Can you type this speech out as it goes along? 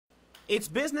It's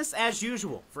business as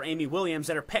usual for Amy Williams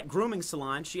at her pet grooming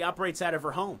salon she operates out of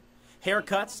her home.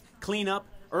 Haircuts, cleanup,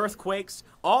 earthquakes,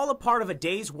 all a part of a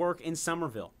day's work in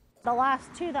Summerville. The last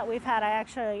two that we've had, I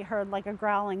actually heard like a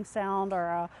growling sound or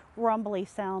a rumbly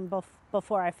sound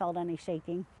before I felt any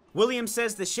shaking. Williams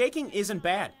says the shaking isn't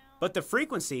bad, but the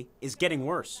frequency is getting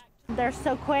worse. They're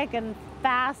so quick and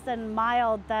fast and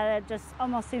mild that it just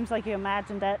almost seems like you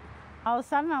imagined it. All of a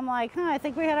sudden I'm like, I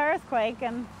think we had an earthquake,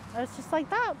 and it's just like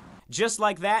that. Just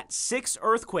like that, 6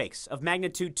 earthquakes of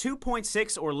magnitude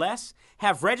 2.6 or less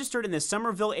have registered in the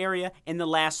Summerville area in the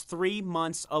last 3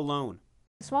 months alone.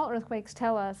 Small earthquakes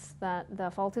tell us that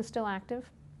the fault is still active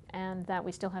and that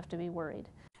we still have to be worried.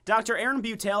 Dr. Erin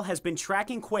Beutel has been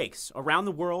tracking quakes around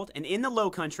the world and in the Low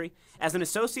Country as an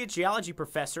associate geology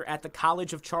professor at the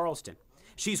College of Charleston.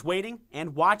 She's waiting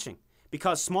and watching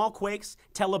because small quakes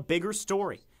tell a bigger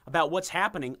story about what's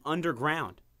happening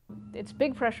underground. It's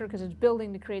big pressure because it's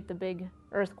building to create the big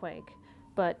earthquake,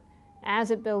 but as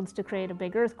it builds to create a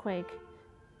big earthquake,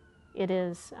 it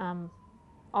is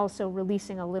also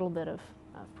releasing a little bit of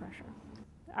pressure.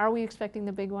 Are we expecting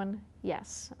the big one?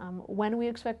 Yes. When we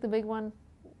expect the big one,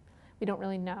 we don't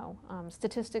really know.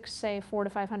 Statistics say 400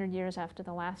 to 500 years after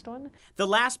the last one. The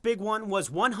last big one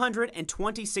was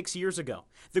 126 years ago.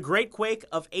 The Great Quake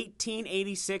of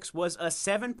 1886 was a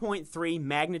 7.3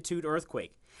 magnitude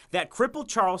earthquake that crippled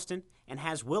Charleston and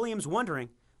has Williams wondering,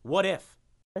 what if?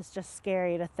 It's just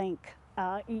scary to think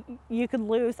you could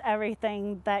lose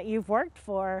everything that you've worked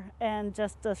for in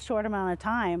just a short amount of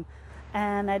time.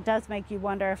 And it does make you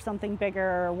wonder if something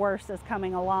bigger or worse is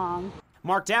coming along.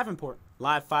 Mark Davenport,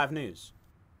 Live 5 News.